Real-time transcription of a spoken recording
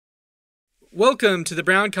Welcome to the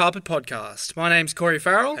Brown Carpet Podcast. My name's Corey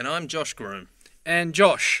Farrell. And I'm Josh Groom. And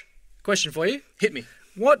Josh, question for you. Hit me.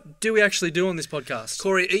 What do we actually do on this podcast?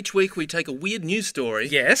 Corey, each week we take a weird news story.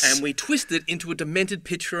 Yes. And we twist it into a demented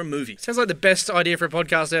pitch for a movie. Sounds like the best idea for a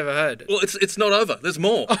podcast I've ever heard. Well, it's not over. There's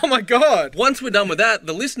more. Oh my God. Once we're done with that,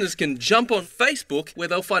 the listeners can jump on Facebook where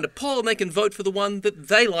they'll find a poll and they can vote for the one that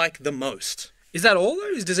they like the most. Is that all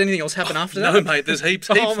though? Does anything else happen after that? No, mate, there's heaps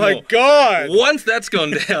Oh my more. God. Once that's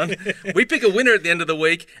gone down, we pick a winner at the end of the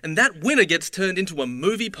week, and that winner gets turned into a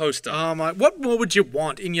movie poster. Oh my, what more would you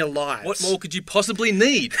want in your lives? What more could you possibly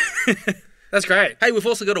need? That's great. Hey, we've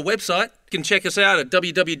also got a website. You can check us out at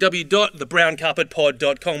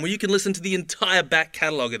www.thebrowncarpetpod.com, where you can listen to the entire back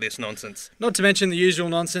catalogue of this nonsense. Not to mention the usual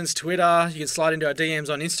nonsense, Twitter. You can slide into our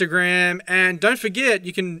DMs on Instagram. And don't forget,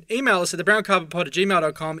 you can email us at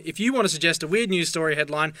thebrowncarpetpod@gmail.com if you want to suggest a weird news story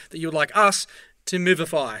headline that you would like us to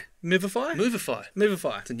movify. Movify? Movify.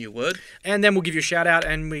 Movify. It's a new word. And then we'll give you a shout out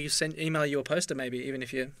and we email you a poster maybe, even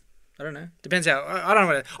if you... I don't know. Depends how... I don't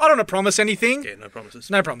want to promise anything. Yeah, no promises.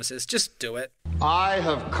 No promises. Just do it. I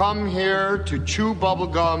have come here to chew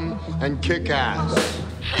bubblegum and kick ass.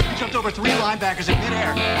 He jumped over 3 linebackers in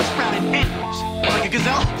midair, sprouted endless, like a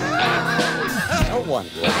gazelle. No one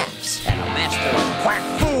laughs at a master of quack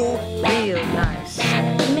fool. Real nice.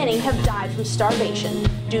 Many have died from starvation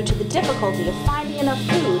due to the difficulty of finding enough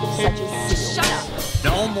food, such as seals. Shut up.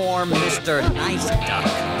 No more Mr. Nice Duck.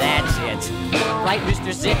 That's it. Right,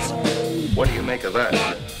 Mr. Sitz? What do you make of that?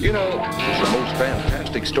 You know, it's the most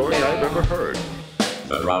fantastic story I've ever heard.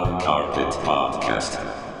 The Brown Carpet Podcast.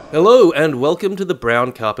 Hello and welcome to the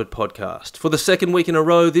Brown Carpet Podcast. For the second week in a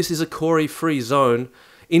row, this is a Corey-free zone.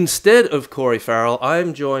 Instead of Corey Farrell, I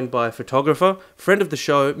am joined by a photographer, friend of the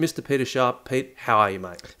show, Mr. Peter Sharp. Pete, how are you,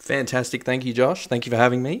 mate? Fantastic. Thank you, Josh. Thank you for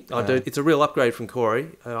having me. Dude, it's a real upgrade from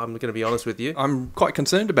Corey. I'm going to be honest with you. I'm quite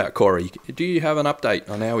concerned about Corey. Do you have an update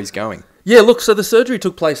on how he's going? Yeah, look, so the surgery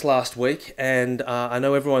took place last week, and I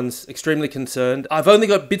know everyone's extremely concerned. I've only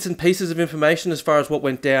got bits and pieces of information as far as what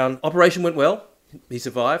went down. Operation went well. He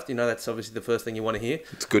survived. You know, that's obviously the first thing you want to hear.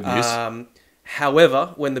 It's good news.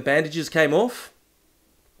 However, when the bandages came off,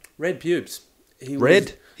 red pubes.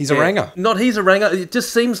 He's a ranger. Not he's a ranger. It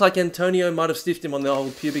just seems like Antonio might have stiffed him on the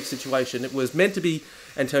whole pubic situation. It was meant to be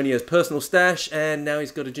Antonio's personal stash, and now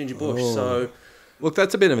he's got a ginger bush. So, look,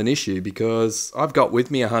 that's a bit of an issue because I've got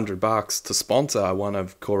with me $100 to sponsor one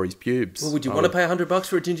of Corey's pubes. Well, would you want to pay $100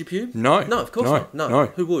 for a ginger pube? No. No, of course not. No.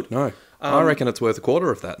 Who would? No. I reckon it's worth a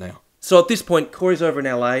quarter of that now. So at this point, Corey's over in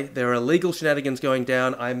LA. There are illegal shenanigans going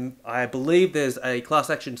down. I believe there's a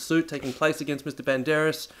class action suit taking place against Mr.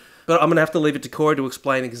 Banderas. But I'm going to have to leave it to Corey to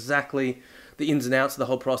explain exactly the ins and outs of the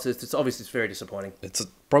whole process. It's obviously very disappointing. It's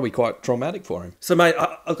probably quite traumatic for him. So, mate,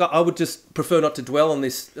 I would just prefer not to dwell on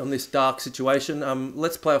this dark situation.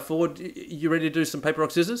 Let's play it forward. You ready to do some paper,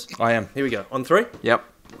 rock, scissors? I am. Here we go. On 3? Yep.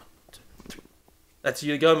 1, 2, 3. That's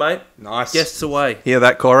you to go, mate. Nice. Guests away. Hear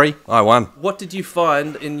that, Corey? I won. What did you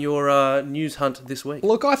find in your news hunt this week?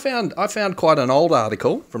 Look, I found quite an old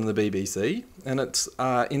article from the BBC, and it's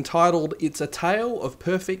entitled, "It's a Tale of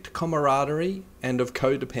Perfect Camaraderie and of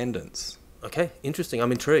Codependence." Okay, interesting.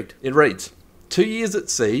 I'm intrigued. It reads, 2 years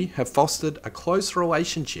at sea have fostered a close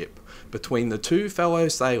relationship between the two fellow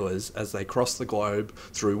sailors as they cross the globe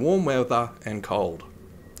through warm weather and cold.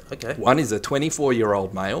 Okay. One is a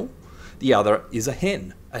 24-year-old male, the other is a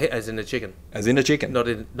hen. As in a chicken? As in a chicken. Not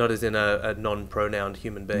as in a non-pronounced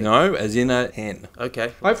human being? No, as in a hen.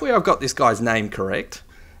 Okay. Hopefully I've got this guy's name correct.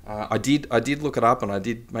 I did look it up and I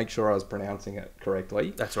did make sure I was pronouncing it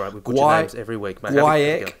correctly. That's right, we put your names every week, mate.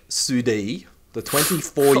 Guayek Sudi, the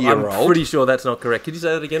 24-year-old. I'm pretty sure that's not correct. Could you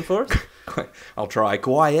say that again for us? I'll try.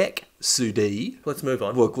 Guayek Sudi. Let's move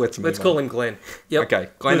on. Look, let's call him Glenn. Yep. Okay,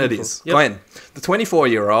 Glenn it is. Yep. Glenn. The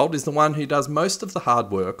 24-year-old is the one who does most of the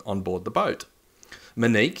hard work on board the boat.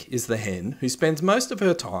 Monique is the hen who spends most of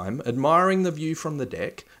her time admiring the view from the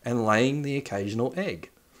deck and laying the occasional egg.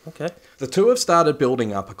 Okay. The two have started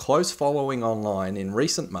building up a close following online in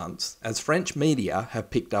recent months as French media have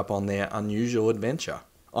picked up on their unusual adventure.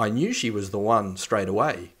 I knew she was the one straight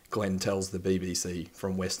away, Glenn tells the BBC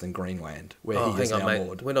from Western Greenland, where he is now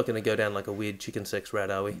moored. We're not going to go down like a weird chicken sex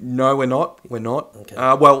rat, are we? No, we're not. We're not. Okay.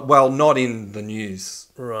 Well, not in the news.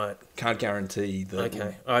 Right. Can't guarantee that.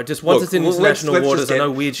 Okay. All right, just once it's in international waters, I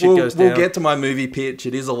know weird shit goes down. We'll get to my movie pitch.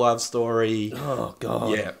 It is a love story. Oh,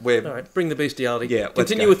 God. Yeah. All right, bring the bestiality. Yeah,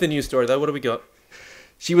 Continue with the news story, though. What have we got?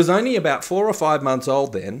 She was only about 4 or 5 months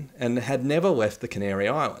old then and had never left the Canary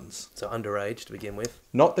Islands. So underage to begin with.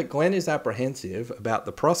 Not that Glenn is apprehensive about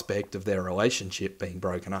the prospect of their relationship being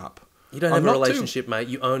broken up. You don't have I'm a not too- relationship, mate.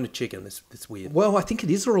 You own a chicken. That's weird. Well, I think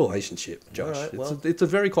it is a relationship, Josh. All right, well, it's a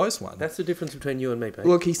very close one. That's the difference between you and me, Pete.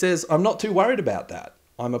 Look, he says, I'm not too worried about that.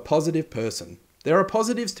 I'm a positive person. There are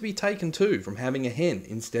positives to be taken too from having a hen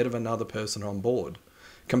instead of another person on board.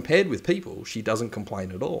 Compared with people, she doesn't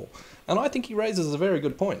complain at all. And I think he raises a very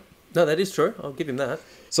good point. No, that is true. I'll give him that.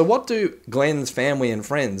 So what do Glenn's family and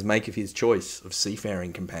friends make of his choice of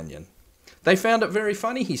seafaring companion? They found it very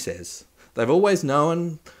funny, he says. They've always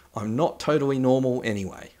known I'm not totally normal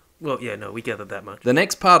anyway. Well, yeah, no, we gathered that much. The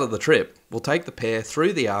next part of the trip will take the pair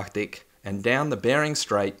through the Arctic and down the Bering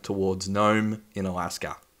Strait towards Nome in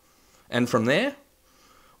Alaska. And from there?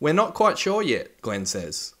 We're not quite sure yet, Glenn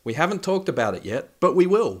says. We haven't talked about it yet, but we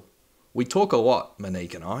will. We talk a lot,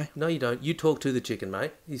 Monique and I. No, you don't. You talk to the chicken,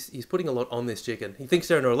 mate. He's putting a lot on this chicken. He thinks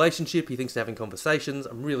they're in a relationship. He thinks they're having conversations.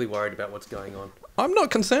 I'm really worried about what's going on. I'm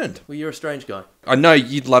not concerned. Well, you're a strange guy. I know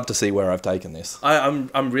you'd love to see where I've taken this. I'm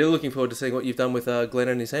really looking forward to seeing what you've done with Glenn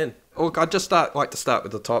and his hen. Look, I'd just like to start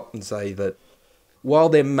with the top and say that while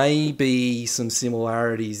there may be some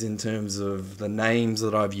similarities in terms of the names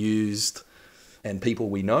that I've used and people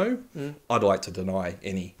we know, I'd like to deny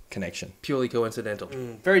any connection. Purely coincidental.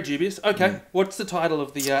 Very dubious. Okay, what's the title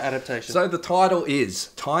of the adaptation? So the title is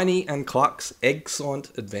Tiny and Cluck's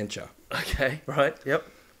Eggcellent Adventure. Okay, right, yep.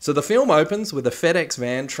 So the film opens with a FedEx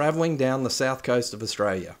van travelling down the south coast of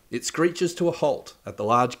Australia. It screeches to a halt at the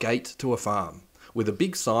large gate to a farm, with a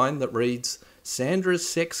big sign that reads, Sandra's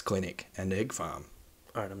Sex Clinic and Egg Farm.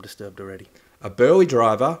 Alright, I'm disturbed already. A burly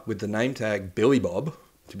driver with the name tag Billy Bob,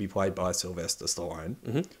 to be played by Sylvester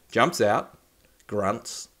Stallone, jumps out,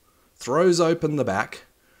 grunts, throws open the back,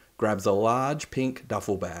 grabs a large pink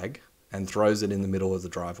duffel bag, and throws it in the middle of the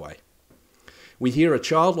driveway. We hear a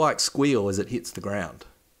childlike squeal as it hits the ground.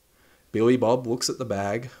 Billy Bob looks at the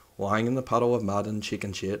bag, lying in the puddle of mud and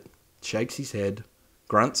chicken shit, shakes his head,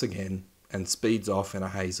 grunts again, and speeds off in a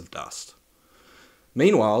haze of dust.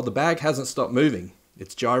 Meanwhile, the bag hasn't stopped moving.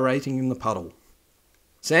 It's gyrating in the puddle.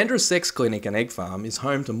 Sandra's Sex Clinic and Egg Farm is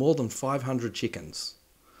home to more than 500 chickens.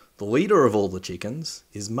 The leader of all the chickens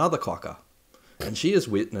is Mother Clucker, and she has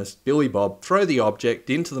witnessed Billy Bob throw the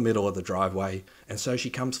object into the middle of the driveway, and so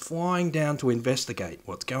she comes flying down to investigate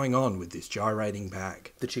what's going on with this gyrating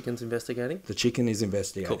bag. The chicken's investigating? The chicken is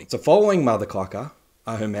investigating. Cool. So following Mother Clucker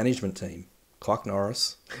are her management team, Cluck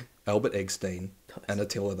Norris, Albert Eggstein, and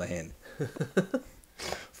Attila the hen.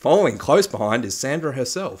 Following close behind is Sandra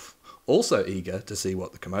herself, also eager to see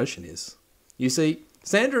what the commotion is. You see,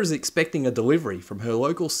 Sandra is expecting a delivery from her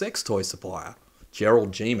local sex toy supplier,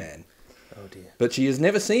 Gerald G-Man. Oh dear. But she has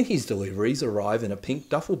never seen his deliveries arrive in a pink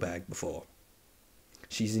duffel bag before.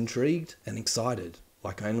 She's intrigued and excited,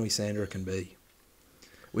 like only Sandra can be.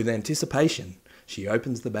 With anticipation, she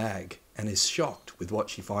opens the bag and is shocked with what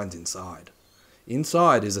she finds inside.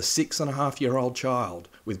 Inside is a 6.5-year-old child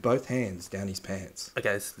with both hands down his pants.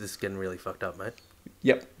 Okay, this is getting really fucked up, mate.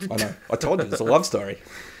 Yep, I know. I told you, it's a love story.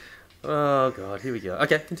 Oh god, here we go.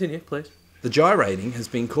 Okay, continue, please. The gyrating has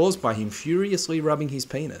been caused by him furiously rubbing his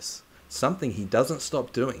penis, something he doesn't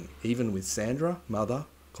stop doing, even with Sandra, Mother,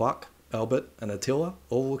 Cluck, Albert, and Attila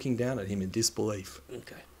all looking down at him in disbelief.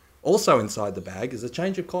 Okay. Also inside the bag is a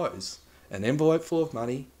change of clothes, an envelope full of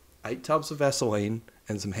money, 8 tubs of Vaseline,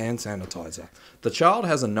 and some hand sanitizer. The child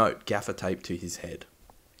has a note gaffer taped to his head.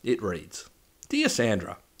 It reads, Dear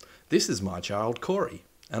Sandra, this is my child Corey,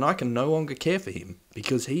 and I can no longer care for him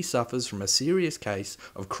because he suffers from a serious case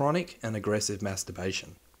of chronic and aggressive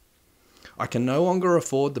masturbation. I can no longer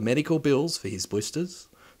afford the medical bills for his blisters,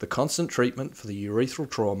 the constant treatment for the urethral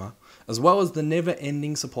trauma, as well as the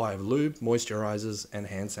never-ending supply of lube, moisturizers, and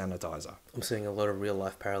hand sanitizer. I'm seeing a lot of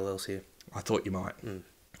real-life parallels here. I thought you might.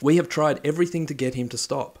 We have tried everything to get him to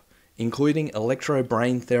stop, including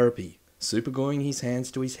electro-brain therapy, supergluing his hands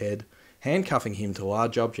to his head, handcuffing him to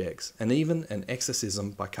large objects, and even an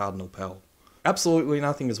exorcism by Cardinal Pell. Absolutely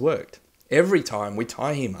nothing has worked. Every time we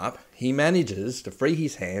tie him up, he manages to free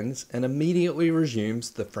his hands and immediately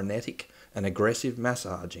resumes the frenetic and aggressive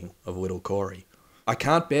massaging of little Corey. I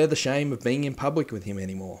can't bear the shame of being in public with him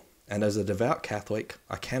anymore, and as a devout Catholic,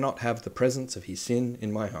 I cannot have the presence of his sin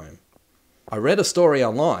in my home. I read a story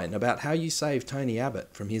online about how you saved Tony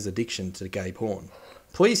Abbott from his addiction to gay porn.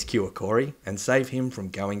 Please cure Corey and save him from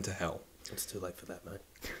going to hell. It's too late for that, mate.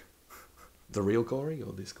 The real Corey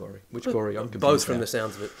or this Corey? Which Corey? I'm confused. Both from now. the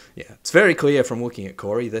sounds of it. Yeah, it's very clear from looking at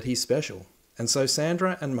Corey that he's special. And so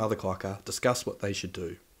Sandra and Mother Clucker discuss what they should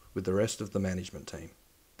do with the rest of the management team.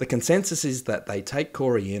 The consensus is that they take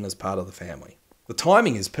Corey in as part of the family. The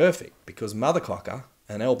timing is perfect because Mother Clucker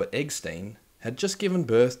and Albert Eggstein had just given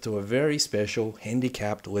birth to a very special,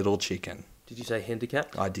 handicapped little chicken. Did you say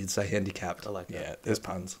handicapped? I did say handicapped. I like that. Yeah, there's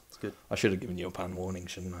puns. It's good. I should have given you a pun warning,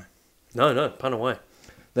 shouldn't I? No, pun away.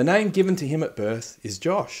 The name given to him at birth is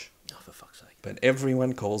Josh, Oh, for fuck's sake. but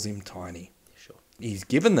everyone calls him Tiny. Sure. He's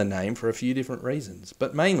given the name for a few different reasons,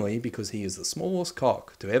 but mainly because he is the smallest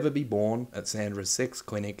cock to ever be born at Sandra's sex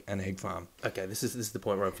clinic and egg farm. Okay, this is the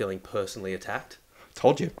point where I'm feeling personally attacked.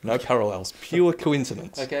 Told you, no parallels, pure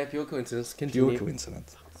coincidence. Okay, pure coincidence. Continue. Pure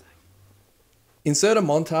coincidence. Insert a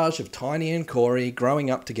montage of Tiny and Corey growing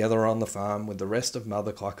up together on the farm with the rest of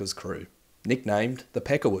Mother Clucker's crew, nicknamed the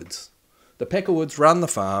Peckerwoods. The Peckerwoods run the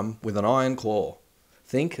farm with an iron claw.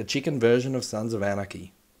 Think a chicken version of Sons of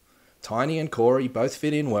Anarchy. Tiny and Corey both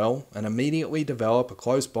fit in well and immediately develop a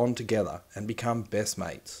close bond together and become best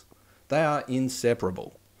mates. They are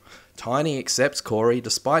inseparable. Tiny accepts Corey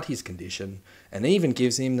despite his condition and even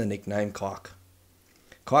gives him the nickname Cluck.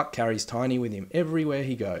 Cluck carries Tiny with him everywhere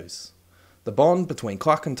he goes. The bond between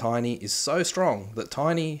Cluck and Tiny is so strong that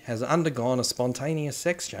Tiny has undergone a spontaneous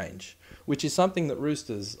sex change, which is something that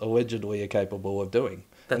roosters allegedly are capable of doing.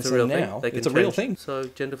 That's and a real now, thing. It's a real thing. So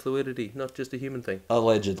gender fluidity, not just a human thing.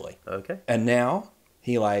 Allegedly. Okay. And now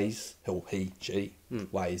she lays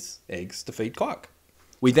eggs to feed Cluck.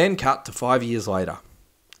 We then cut to 5 years later.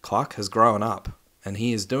 Cluck has grown up, and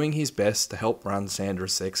he is doing his best to help run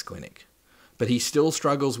Sandra's sex clinic. But he still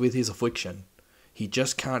struggles with his affliction. He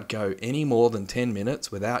just can't go any more than 10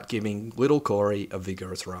 minutes without giving little Corey a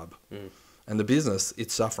vigorous rub. And the business,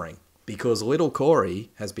 it's suffering, because little Corey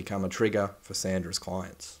has become a trigger for Sandra's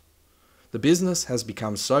clients. The business has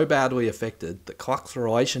become so badly affected that Cluck's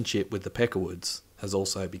relationship with the Peckerwoods has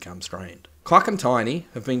also become strained. Cluck and Tiny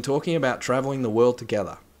have been talking about travelling the world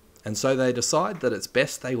together, and so they decide that it's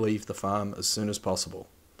best they leave the farm as soon as possible.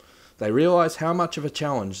 They realise how much of a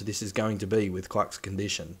challenge this is going to be with Cluck's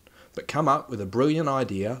condition, but come up with a brilliant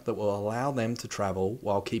idea that will allow them to travel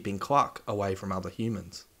while keeping Cluck away from other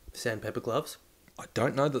humans. Sandpaper gloves? I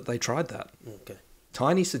don't know that they tried that. Okay.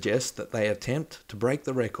 Tiny suggests that they attempt to break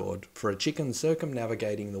the record for a chicken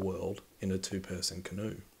circumnavigating the world in a two-person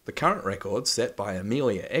canoe. The current record, set by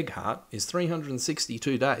Amelia Eggheart, is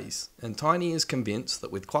 362 days, and Tiny is convinced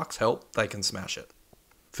that with Cluck's help, they can smash it.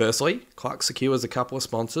 Firstly, Cluck secures a couple of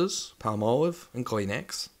sponsors, Palmolive and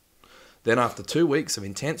Kleenex. Then after 2 weeks of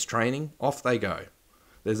intense training, off they go.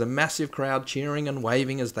 There's a massive crowd cheering and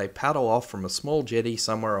waving as they paddle off from a small jetty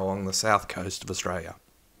somewhere along the south coast of Australia.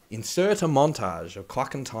 Insert a montage of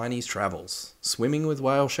Cluck and Tiny's travels, swimming with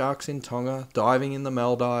whale sharks in Tonga, diving in the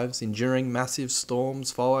Maldives, enduring massive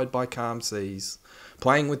storms followed by calm seas,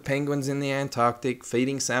 playing with penguins in the Antarctic,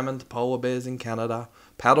 feeding salmon to polar bears in Canada,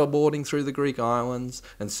 paddleboarding through the Greek islands,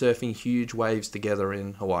 and surfing huge waves together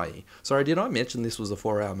in Hawaii. Sorry, did I mention this was a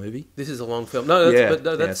 4-hour movie? This is a long film. No,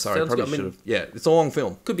 that's sorry, probably should have. Yeah, it's a long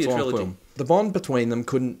film. Could be a trilogy. Film. The bond between them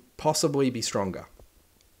couldn't possibly be stronger.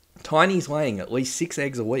 Tiny's laying at least 6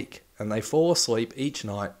 eggs a week, and they fall asleep each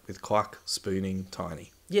night with Cluck spooning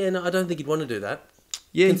Tiny. Yeah, no, I don't think you'd want to do that.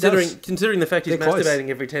 Yeah, considering the fact he's They're close. masturbating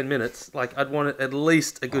every 10 minutes, like I'd want it at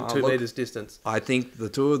least a good 2 meters distance. I think the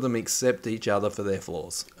two of them accept each other for their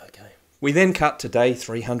flaws. Okay. We then cut to day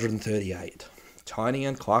 338. Tiny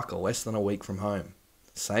and Cluck are less than a week from home,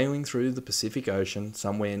 sailing through the Pacific Ocean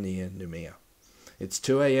somewhere near Noumea. It's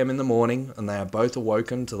 2 a.m. in the morning, and they are both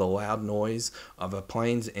awoken to the loud noise of a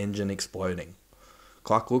plane's engine exploding.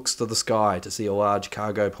 Cluck looks to the sky to see a large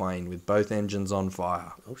cargo plane with both engines on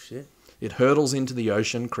fire. Oh shit. It hurtles into the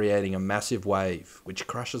ocean, creating a massive wave, which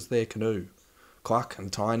crushes their canoe. Cluck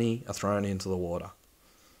and Tiny are thrown into the water.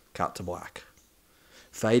 Cut to black.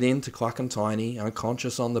 Fade in to Cluck and Tiny,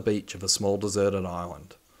 unconscious on the beach of a small deserted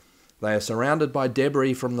island. They are surrounded by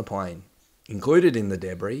debris from the plane. Included in the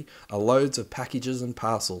debris are loads of packages and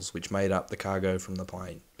parcels which made up the cargo from the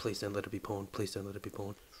plane. Please don't let it be porn. Please don't let it be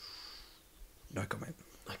porn. No comment.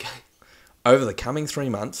 Okay. Over the coming 3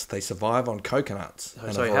 months, they survive on coconuts.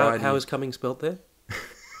 Oh, sorry, how is coming spelt there?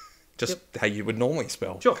 Just how you would normally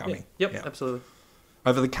spell coming. Yep, absolutely.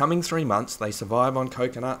 Over the coming 3 months, they survive on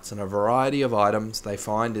coconuts and a variety of items they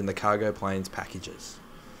find in the cargo plane's packages.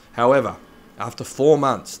 However, after 4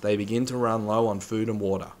 months, they begin to run low on food and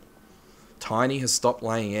water. Tiny has stopped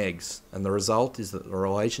laying eggs, and the result is that the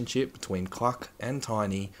relationship between Cluck and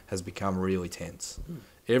Tiny has become really tense.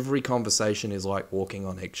 Every conversation is like walking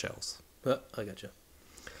on eggshells. I gotcha.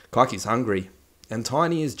 Cluck is hungry, and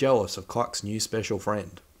Tiny is jealous of Cluck's new special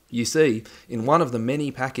friend. You see, in one of the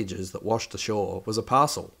many packages that washed ashore was a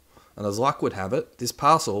parcel, and as luck would have it, this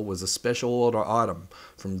parcel was a special order item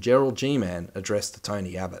from Gerald G-Man addressed to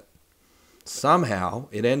Tony Abbott. Somehow,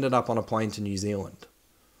 it ended up on a plane to New Zealand.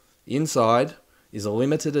 Inside is a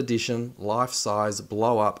limited edition, life-size,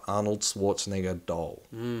 blow-up Arnold Schwarzenegger doll.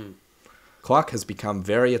 Cluck has become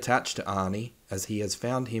very attached to Arnie, as he has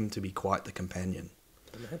found him to be quite the companion.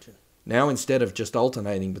 Imagine. Now, instead of just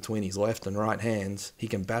alternating between his left and right hands, he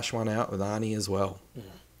can bash one out with Arnie as well.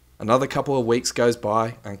 Another couple of weeks goes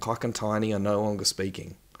by, and Cluck and Tiny are no longer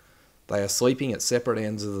speaking. They are sleeping at separate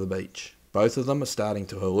ends of the beach. Both of them are starting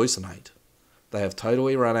to hallucinate. They have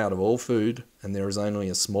totally run out of all food, and there is only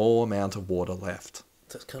a small amount of water left.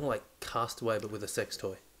 So it's kind of like Castaway, but with a sex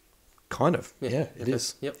toy. Kind of, yeah, it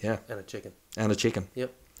is. Yep. Yeah. And a chicken. And a chicken.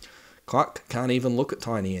 Yep. Cluck can't even look at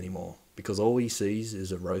Tiny anymore, because all he sees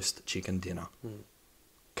is a roast chicken dinner.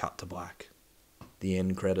 Cut to black. The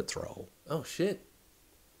end credits roll. Oh, shit.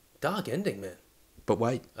 Dark ending, man. But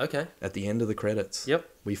wait. Okay. At the end of the credits, Yep.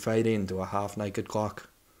 we fade into a half-naked Cluck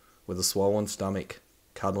with a swollen stomach,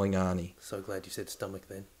 cuddling Arnie. So glad you said stomach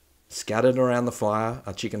then. Scattered around the fire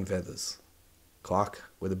are chicken feathers. Cluck,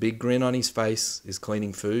 with a big grin on his face, is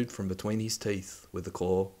cleaning food from between his teeth with the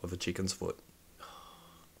claw of a chicken's foot.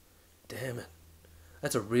 Damn it.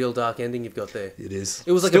 That's a real dark ending you've got there. It is.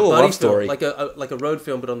 It was like Still a buddy love story. film, like a road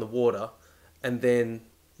film, but on the water, and then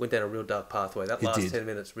went down a real dark pathway. That last 10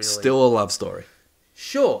 minutes really. Still a love story.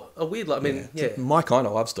 Sure, a weird. I mean, yeah. It's my kind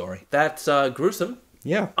of love story. That's gruesome.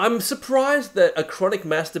 Yeah. I'm surprised that a chronic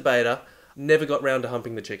masturbator never got round to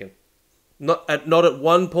humping the chicken. Not at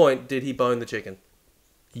one point did he bone the chicken.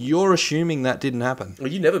 You're assuming that didn't happen. Well,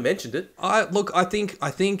 you never mentioned it. I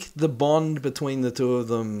think the bond between the two of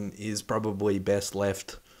them is probably best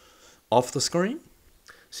left off the screen.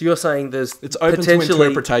 So you're saying it's open to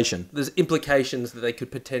interpretation. There's implications that they could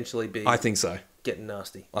potentially be. I think so. Getting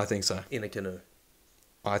nasty. I think so. In a canoe.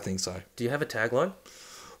 I think so. Do you have a tagline?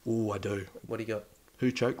 Ooh, I do. What do you got?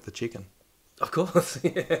 Who choked the chicken? Of course.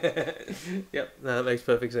 Yep. No, that makes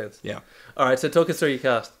perfect sense. Yeah. All right. So talk us through your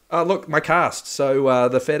cast. Look, my cast. So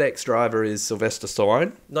the FedEx driver is Sylvester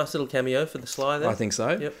Stallone. Nice little cameo for the Sly there. I think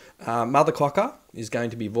so. Yep. Mother Clocker is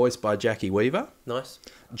going to be voiced by Jackie Weaver. Nice.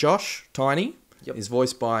 Josh Tiny Yep. is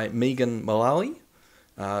voiced by Megan Mullally,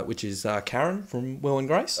 which is Karen from Will and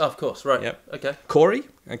Grace. Oh, of course. Right. Yep. Okay. Corey,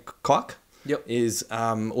 Cluck, Yep. is,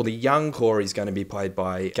 or the young Corey is going to be played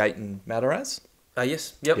by Gaten Mataraz.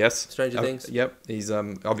 Yes. Yep. Yes. Stranger Things. Yep. He's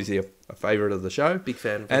obviously a favourite of the show. Big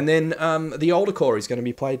fan. And then the older Corey is going to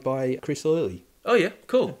be played by Chris Lilley. Oh, yeah.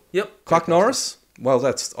 Cool. Yep. Cluck Norris, well,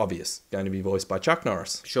 that's obvious. Going to be voiced by Chuck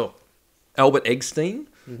Norris. Sure. Albert Eggstein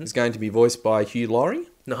is going to be voiced by Hugh Laurie.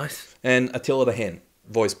 Nice. And Attila the Hen,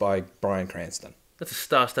 voiced by Bryan Cranston. That's a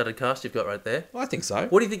star-studded cast you've got right there. I think so.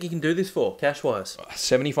 What do you think you can do this for, cash-wise?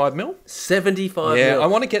 75 mil? 75 Yeah, mil. I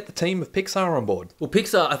want to get the team of Pixar on board. Well,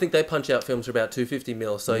 Pixar, I think they punch out films for about 250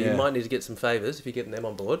 mil, so you Yeah. might need to get some favours if you're getting them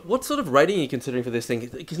on board. What sort of rating are you considering for this thing?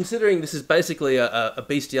 Considering this is basically a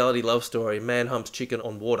bestiality love story, man humps chicken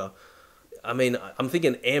on water. I mean, I'm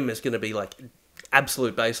thinking M is going to be like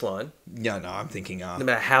absolute baseline, Yeah, no, I'm thinking R. no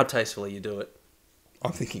matter how tastefully you do it.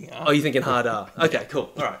 I'm thinking R. Oh, you're thinking hard R. Okay, cool.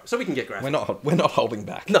 All right, so we can get graphic. We're not holding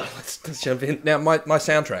back. No, let's jump in. Now, my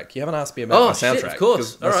soundtrack. You haven't asked me about my soundtrack. Shit, of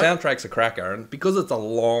course. My soundtrack's a cracker, and because it's a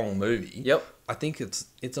long movie, Yep. I think it's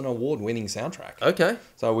an award-winning soundtrack. Okay.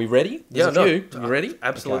 So are we ready? There's a few. You ready?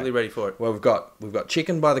 Absolutely Okay. ready for it. Well, we've got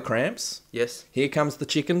Chicken by the Cramps. Yes. Here Comes the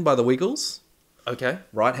Chicken by the Wiggles. Okay.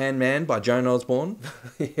 Right Hand Man by Joan Osborne.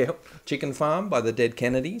 Yep. Chicken Farm by the Dead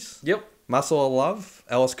Kennedys. Yep. Muscle of Love,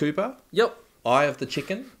 Alice Cooper. Yep. Eye of the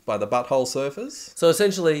Chicken by the Butthole Surfers. So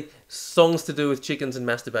essentially, songs to do with chickens and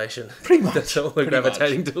masturbation. Pretty much. That's all we're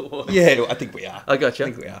gravitating towards. Yeah, I think we are. I gotcha.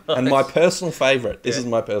 I think we are. And my personal favourite, this is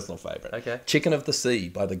my personal favourite. Okay. Chicken of the Sea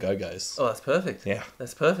by the Go-Go's. Oh, that's perfect. Yeah.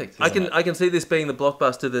 That's perfect. I can see this being the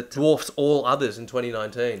blockbuster that dwarfs all others in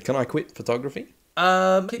 2019. Can I quit photography?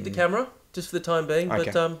 Keep the camera, just for the time being.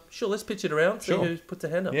 Okay. But sure, let's pitch it around, see Sure. who puts a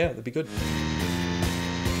hand up. Yeah, that'd be good.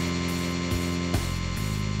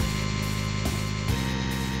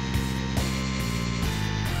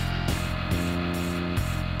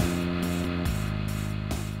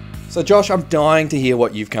 So, Josh, I'm dying to hear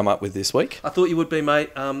what you've come up with this week. I thought you would be,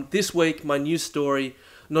 mate. This week, my news story,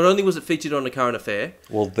 not only was it featured on A Current Affair,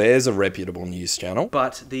 Well, there's a reputable news channel.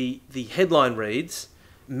 but the headline reads,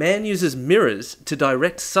 Man uses mirrors to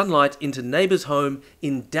direct sunlight into neighbour's home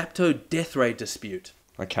in Dapto death ray dispute.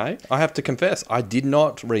 Okay, I have to confess, I did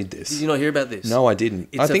not read this. Did you not hear about this? No, I didn't.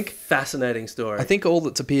 It's a fascinating story. I think all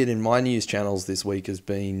that's appeared in my news channels this week has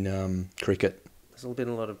been cricket. There's been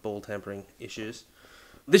a lot of ball tampering issues.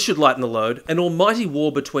 This should lighten the load. An almighty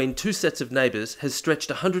war between two sets of neighbours has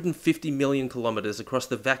stretched 150 million kilometres across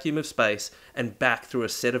the vacuum of space and back through a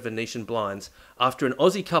set of Venetian blinds after an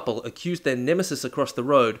Aussie couple accused their nemesis across the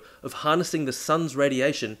road of harnessing the sun's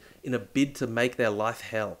radiation in a bid to make their life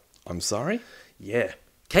hell. I'm sorry? Yeah.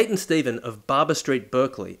 Kate and Stephen of Barber Street,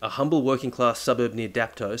 Berkeley, a humble working-class suburb near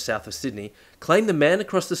Dapto, south of Sydney, claim the man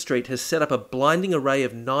across the street has set up a blinding array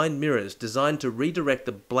of 9 mirrors designed to redirect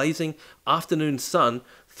the blazing afternoon sun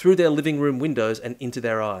through their living room windows and into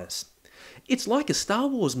their eyes. It's like a Star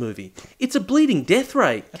Wars movie. It's a bleeding death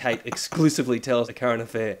ray, Kate exclusively tells A Current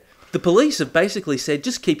Affair. The police have basically said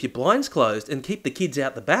just keep your blinds closed and keep the kids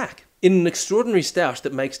out the back. In an extraordinary stoush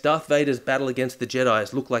that makes Darth Vader's battle against the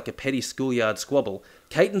Jedis look like a petty schoolyard squabble,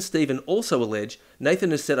 Kate and Stephen also allege Nathan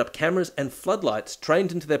has set up cameras and floodlights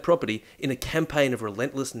trained into their property in a campaign of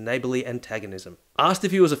relentless neighbourly antagonism. Asked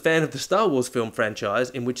if he was a fan of the Star Wars film franchise,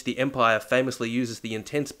 in which the Empire famously uses the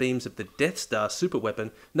intense beams of the Death Star superweapon,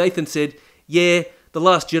 Nathan said, "Yeah, The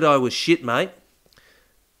Last Jedi was shit, mate."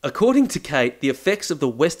 According to Kate, the effects of the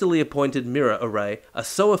westerly appointed mirror array are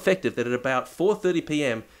so effective that at about 4:30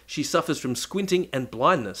 p.m, she suffers from squinting and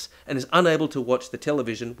blindness and is unable to watch the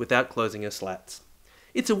television without closing her slats.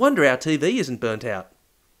 It's a wonder our TV isn't burnt out.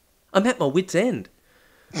 I'm at my wit's end.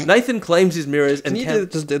 Nathan claims his mirrors and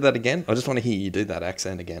just do that again? I just want to hear you do that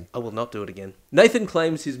accent again. I will not do it again. Nathan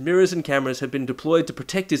claims his mirrors and cameras have been deployed to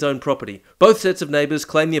protect his own property. Both sets of neighbours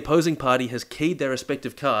claim the opposing party has keyed their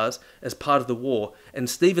respective cars as part of the war, and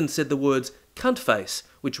Stephen said the words "cunt face,"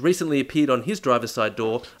 which recently appeared on his driver's side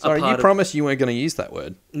door. Sorry, you promised you weren't going to use that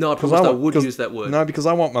word. No, I promised I would use that word. No, because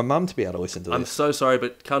I want my mum to be able to listen to this. I'm so sorry,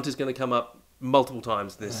 but cunt is going to come up multiple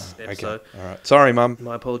times this episode. Okay. All right. Sorry, Mum.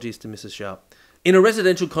 My apologies to Mrs. Sharp. In a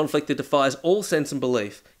residential conflict that defies all sense and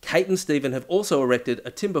belief, Kate and Stephen have also erected a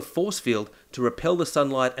timber force field to repel the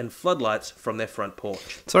sunlight and floodlights from their front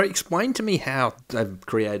porch. Sorry, explain to me how they've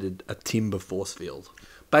created a timber force field.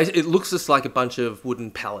 Basically, it looks just like a bunch of wooden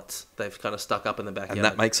pallets they've kind of stuck up in the backyard. And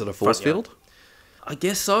that makes it a force field? I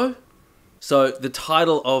guess so. So the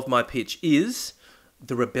title of my pitch is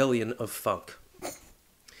The Rebellion of Funk.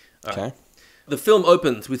 Okay. Right. The film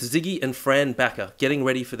opens with Ziggy and Fran Backer getting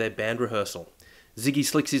ready for their band rehearsal. Ziggy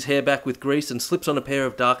slicks his hair back with grease and slips on a pair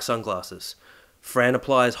of dark sunglasses. Fran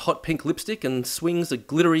applies hot pink lipstick and swings a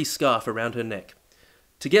glittery scarf around her neck.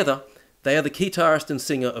 Together, they are the guitarist and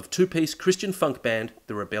singer of two-piece Christian funk band,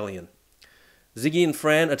 The Rebellion. Ziggy and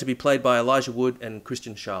Fran are to be played by Elijah Wood and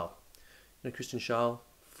Christian Schall. You know Christian Schall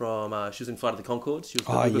from, she was in Flight of the Conchords. She was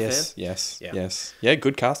the Uber fan. Yes. Yeah,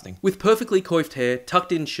 good casting. With perfectly coiffed hair,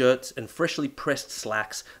 tucked-in shirts and freshly pressed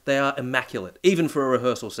slacks, they are immaculate, even for a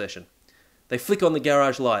rehearsal session. They flick on the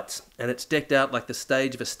garage lights, and it's decked out like the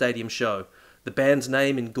stage of a stadium show. The band's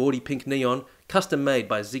name in gaudy pink neon, custom made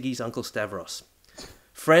by Ziggy's Uncle Stavros.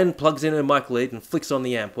 Fran plugs in her mic lead and flicks on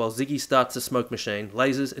the amp while Ziggy starts the smoke machine,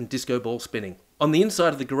 lasers and disco ball spinning. On the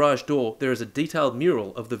inside of the garage door, there is a detailed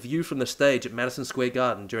mural of the view from the stage at Madison Square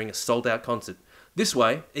Garden during a sold-out concert. This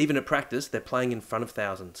way, even at practice, they're playing in front of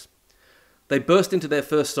thousands. They burst into their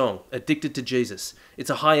first song, Addicted to Jesus. It's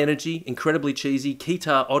a high-energy, incredibly cheesy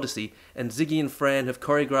guitar odyssey, and Ziggy and Fran have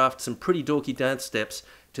choreographed some pretty dorky dance steps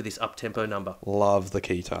to this up-tempo number. Love the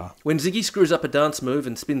guitar. When Ziggy screws up a dance move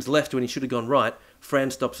and spins left when he should have gone right,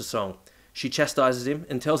 Fran stops the song. She chastises him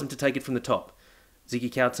and tells him to take it from the top.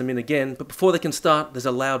 Ziggy counts him in again, but before they can start, there's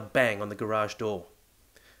a loud bang on the garage door.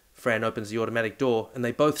 Fran opens the automatic door, and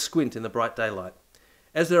they both squint in the bright daylight.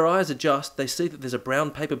 As their eyes adjust, they see that there's a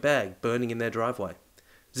brown paper bag burning in their driveway.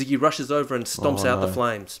 Ziggy rushes over and stomps out the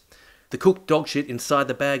flames. The cooked dog shit inside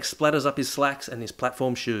the bag splatters up his slacks and his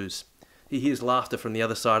platform shoes. He hears laughter from the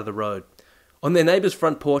other side of the road. On their neighbour's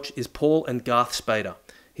front porch is Paul and Garth Spader,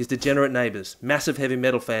 his degenerate neighbours, massive heavy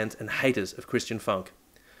metal fans and haters of Christian funk.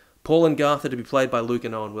 Paul and Garth are to be played by Luke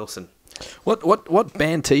and Owen Wilson. What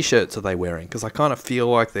band T-shirts are they wearing? Because I kind of feel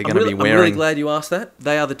like they're going to be wearing... I'm really glad you asked that.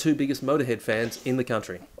 They are the two biggest Motorhead fans in the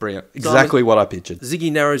country. Brilliant. Exactly what I pictured.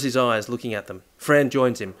 Ziggy narrows his eyes looking at them. Fran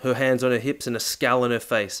joins him, her hands on her hips and a scowl on her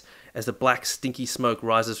face as the black stinky smoke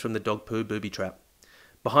rises from the dog poo booby trap.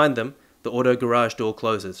 Behind them, the auto garage door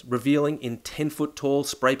closes, revealing in 10-foot-tall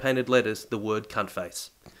spray-painted letters the word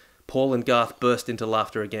cuntface. Paul and Garth burst into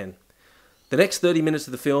laughter again. The next 30 minutes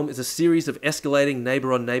of the film is a series of escalating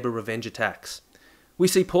neighbour-on-neighbour revenge attacks. We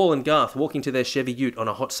see Paul and Garth walking to their Chevy Ute on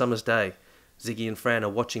a hot summer's day. Ziggy and Fran are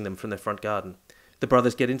watching them from their front garden. The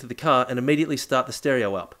brothers get into the car and immediately start the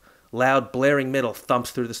stereo up. Loud, blaring metal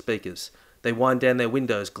thumps through the speakers. They wind down their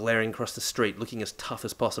windows, glaring across the street, looking as tough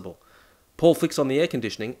as possible. Paul flicks on the air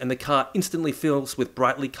conditioning, and the car instantly fills with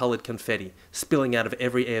brightly coloured confetti, spilling out of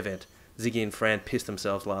every air vent. Ziggy and Fran piss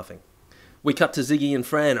themselves laughing. We cut to Ziggy and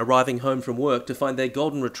Fran arriving home from work to find their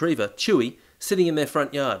golden retriever, Chewy, sitting in their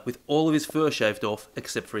front yard with all of his fur shaved off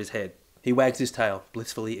except for his head. He wags his tail,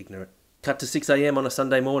 blissfully ignorant. Cut to 6 a.m. on a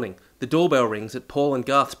Sunday morning. The doorbell rings at Paul and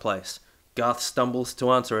Garth's place. Garth stumbles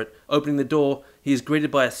to answer it. Opening the door, he is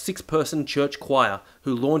greeted by a 6-person church choir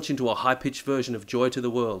who launch into a high-pitched version of Joy to the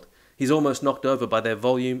World. He's almost knocked over by their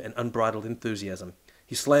volume and unbridled enthusiasm.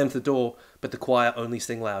 He slams the door, but the choir only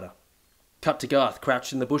sing louder. Cut to Garth,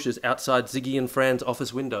 crouched in the bushes outside Ziggy and Fran's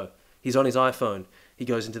office window. He's on his iPhone. He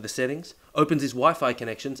goes into the settings, opens his Wi-Fi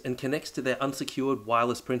connections, and connects to their unsecured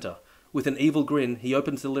wireless printer. With an evil grin, he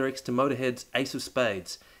opens the lyrics to Motorhead's Ace of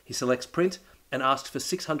Spades. He selects print and asks for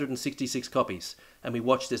 666 copies, and we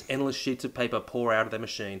watched as endless sheets of paper pour out of their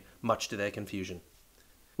machine, much to their confusion.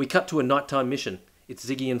 We cut to a nighttime mission. It's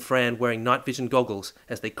Ziggy and Fran wearing night vision goggles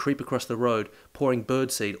as they creep across the road, pouring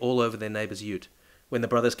birdseed all over their neighbour's ute. When the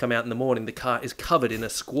brothers come out in the morning, the car is covered in a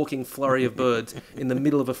squawking flurry of birds in the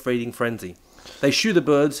middle of a feeding frenzy. They shoo the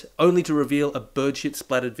birds, only to reveal a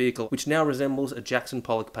bird-shit-splattered vehicle, which now resembles a Jackson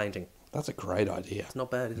Pollock painting. That's a great idea. It's not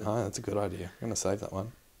bad, is it? No, that's a good idea. I'm going to save that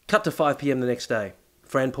one. Cut to 5 p.m. the next day.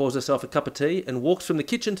 Fran pours herself a cup of tea and walks from the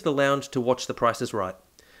kitchen to the lounge to watch The Price is Right.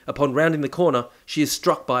 Upon rounding the corner, she is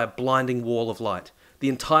struck by a blinding wall of light. The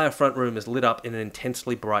entire front room is lit up in an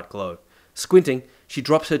intensely bright glow. Squinting, she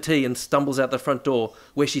drops her tea and stumbles out the front door,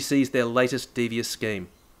 where she sees their latest devious scheme.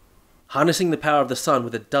 Harnessing the power of the sun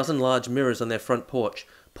with a dozen large mirrors on their front porch,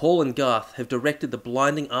 Paul and Garth have directed the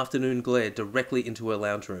blinding afternoon glare directly into her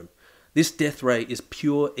lounge room. This death ray is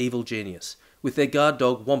pure evil genius. With their guard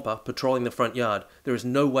dog, Wampa, patrolling the front yard, there is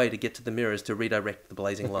no way to get to the mirrors to redirect the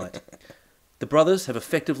blazing light. The brothers have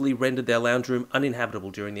effectively rendered their lounge room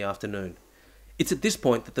uninhabitable during the afternoon. It's at this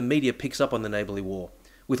point that the media picks up on the neighbourly war,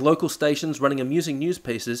 with local stations running amusing news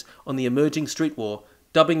pieces on the emerging street war,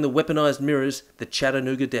 dubbing the weaponised mirrors the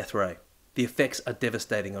Chattanooga Death Ray. The effects are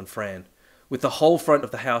devastating on Fran. With the whole front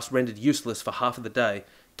of the house rendered useless for half of the day,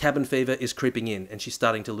 cabin fever is creeping in and she's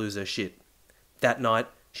starting to lose her shit. That night,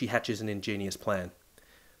 she hatches an ingenious plan.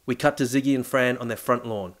 We cut to Ziggy and Fran on their front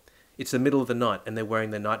lawn. It's the middle of the night and they're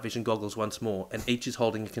wearing their night vision goggles once more, and each is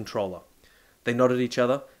holding a controller. They nod at each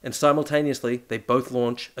other, and simultaneously they both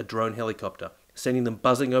launch a drone helicopter, sending them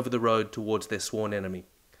buzzing over the road towards their sworn enemy.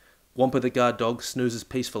 Wampa the guard dog snoozes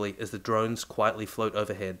peacefully as the drones quietly float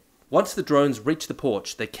overhead. Once the drones reach the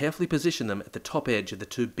porch, they carefully position them at the top edge of the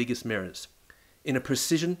two biggest mirrors. In a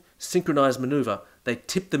precision, synchronized maneuver, they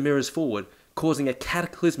tip the mirrors forward, causing a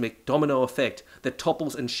cataclysmic domino effect that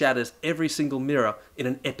topples and shatters every single mirror in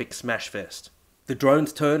an epic smash fest. The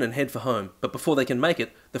drones turn and head for home, but before they can make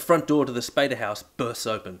it, the front door to the Spader house bursts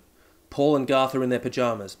open. Paul and Garth are in their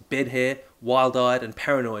pyjamas, bed hair, wild-eyed and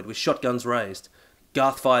paranoid with shotguns raised.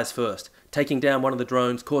 Garth fires first, taking down one of the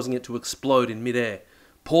drones, causing it to explode in mid-air.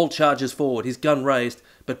 Paul charges forward, his gun raised,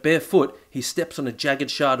 but barefoot, he steps on a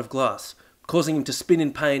jagged shard of glass, causing him to spin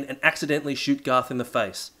in pain and accidentally shoot Garth in the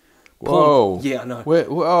face. Paul, whoa. Yeah, I know.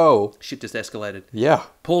 Whoa. Shit just escalated. Yeah.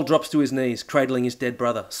 Paul drops to his knees, cradling his dead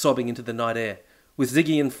brother, sobbing into the night air. With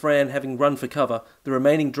Ziggy and Fran having run for cover, the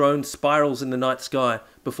remaining drone spirals in the night sky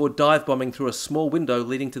before dive-bombing through a small window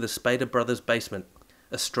leading to the Spader brothers' basement.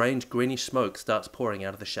 A strange greenish smoke starts pouring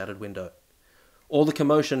out of the shattered window. All the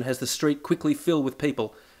commotion has the street quickly fill with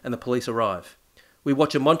people, and the police arrive. We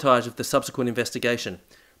watch a montage of the subsequent investigation,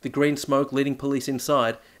 the green smoke leading police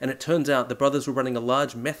inside, and it turns out the brothers were running a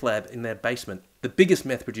large meth lab in their basement, the biggest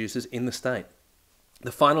meth producers in the state.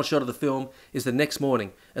 The final shot of the film is the next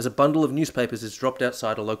morning as a bundle of newspapers is dropped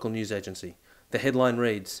outside a local news agency. The headline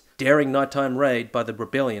reads, "Daring nighttime raid by the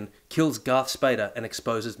rebellion kills Garth Spader and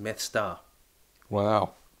exposes meth star."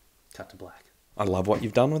 Wow. Cut to black. I love what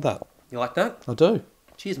you've done with that. You like that? I do.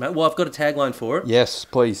 Cheers, mate. Well, I've got a tagline for it. Yes,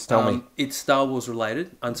 please, tell me. It's Star Wars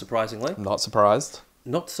related, unsurprisingly. I'm not surprised.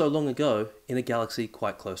 Not so long ago, in a galaxy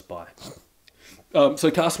quite close by. So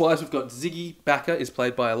cast-wise, we've got Ziggy Backer is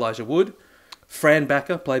played by Elijah Wood. Fran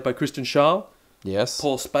Backer, played by Kristen Schaal. Yes.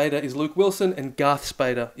 Paul Spader is Luke Wilson, and Garth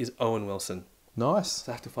Spader is Owen Wilson. Nice.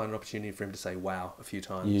 So I have to find an opportunity for him to say wow a few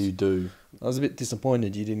times. You do. I was a bit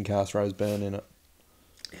disappointed you didn't cast Rose Byrne in it.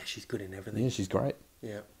 Yeah, she's good in everything. Yeah, she's great.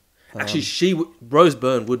 Yeah. Actually, Rose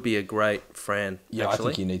Byrne would be a great Fran. Yeah, actually. I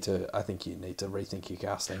think you need to rethink your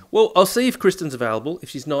casting. Well, I'll see if Kristen's available. If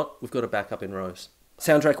she's not, we've got a backup in Rose.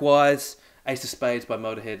 Soundtrack-wise, Ace of Spades by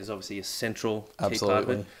Motorhead is obviously a central key part of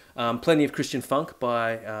it. Plenty of Christian funk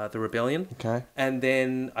by The Rebellion. Okay. And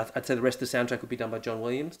then I'd say the rest of the soundtrack would be done by John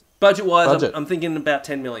Williams. Budget-wise, I'm thinking about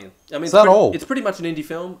 10 million. I mean, it's pretty much an indie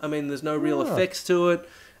film. I mean, there's no real effects to it.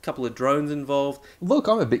 A couple of drones involved. Look,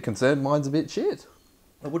 I'm a bit concerned. Mine's a bit shit.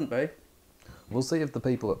 I wouldn't be. We'll see if the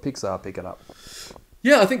people at Pixar pick it up.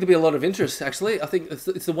 Yeah, I think there'll be a lot of interest, actually. I think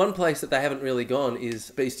it's the one place that they haven't really gone is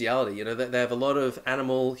bestiality. You know, they have a lot of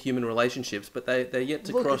animal-human relationships, but they're yet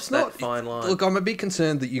to cross that fine line. Look, I'm a bit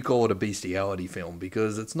concerned that you call it a bestiality film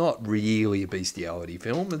because it's not really a bestiality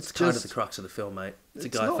film. It's kind just of the crux of the film, mate. It's a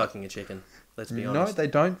guy fucking a chicken. Let's be honest. No, they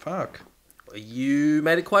don't fuck. You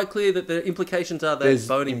made it quite clear that the implications are they're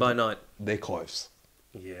boning by night. They're close.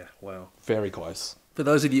 Yeah, wow. Very close. For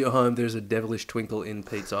those of you at home, there's a devilish twinkle in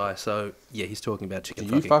Pete's eye. So, yeah, he's talking about chicken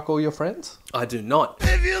Do you fucking. fuck all your friends? I do not.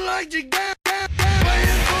 If you like to get playing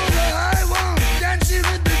for the high one, dancing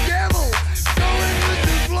with the devil, going with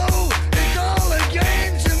the flow, it's all a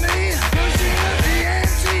game to me. Pushing up the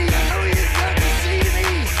ante, I know you've got to see me.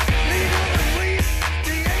 Lead on the week,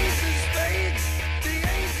 the ace of spades, the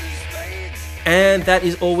ace of spades. And that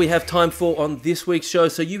is all we have time for on this week's show.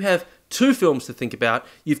 So you have 2 films to think about.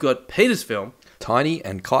 You've got Peter's film, Tiny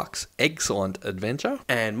and Cluck's Eggcellent Adventure.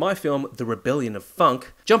 and my film, The Rebellion of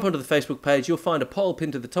Funk. Jump onto the Facebook page. You'll find a poll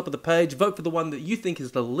pinned to the top of the page. Vote for the one that you think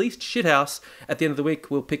is the least shithouse. At the end of the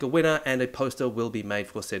week, we'll pick a winner and a poster will be made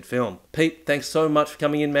for said film. Pete, thanks so much for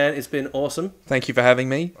coming in, man. It's been awesome. Thank you for having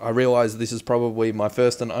me. I realise this is probably my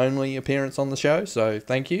first and only appearance on the show, so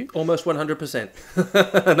thank you. Almost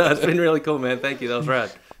 100%. No, it's been really cool, man. Thank you. That was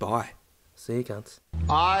rad. Bye. See you, cunts.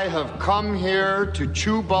 I have come here to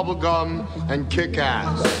chew bubblegum and kick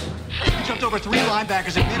ass. He jumped over 3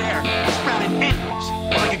 linebackers in midair, sprouted antlers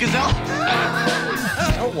like a gazelle.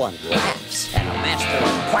 No one laughs at a master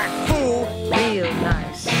of quack fool. Real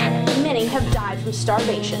nice. Many have died from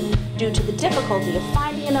starvation due to the difficulty of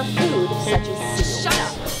finding enough food, such as seals. Shut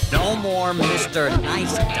up. No more Mr.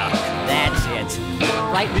 Nice Duck. That's it.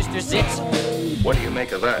 Right, Mr. Zitz? What do you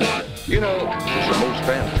make of that? You know, it's the most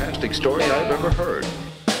fantastic story I've ever heard.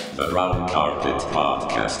 The Round Carpet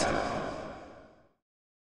Podcast.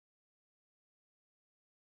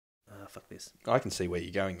 Fuck this. I can see where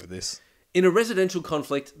you're going with this. In a residential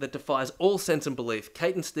conflict that defies all sense and belief,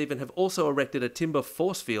 Kate and Stephen have also erected a timber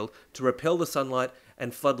force field to repel the sunlight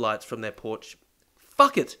and floodlights from their porch.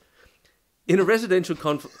 Fuck it! In a residential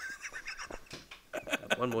conflict...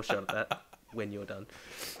 One more shot at that when you're done.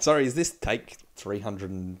 Sorry, is this take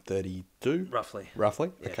 332? Roughly.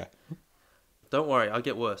 Roughly? Yeah. Okay. Don't worry, I'll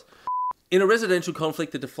get worse. In a residential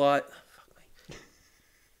conflict that defies... Fuck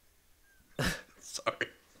me. Sorry.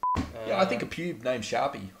 Yeah, I think a pube named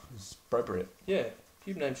Sharpie is appropriate. Yeah,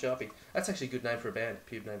 pube named Sharpie. That's actually a good name for a band,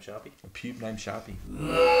 pube named Sharpie. A pube named Sharpie.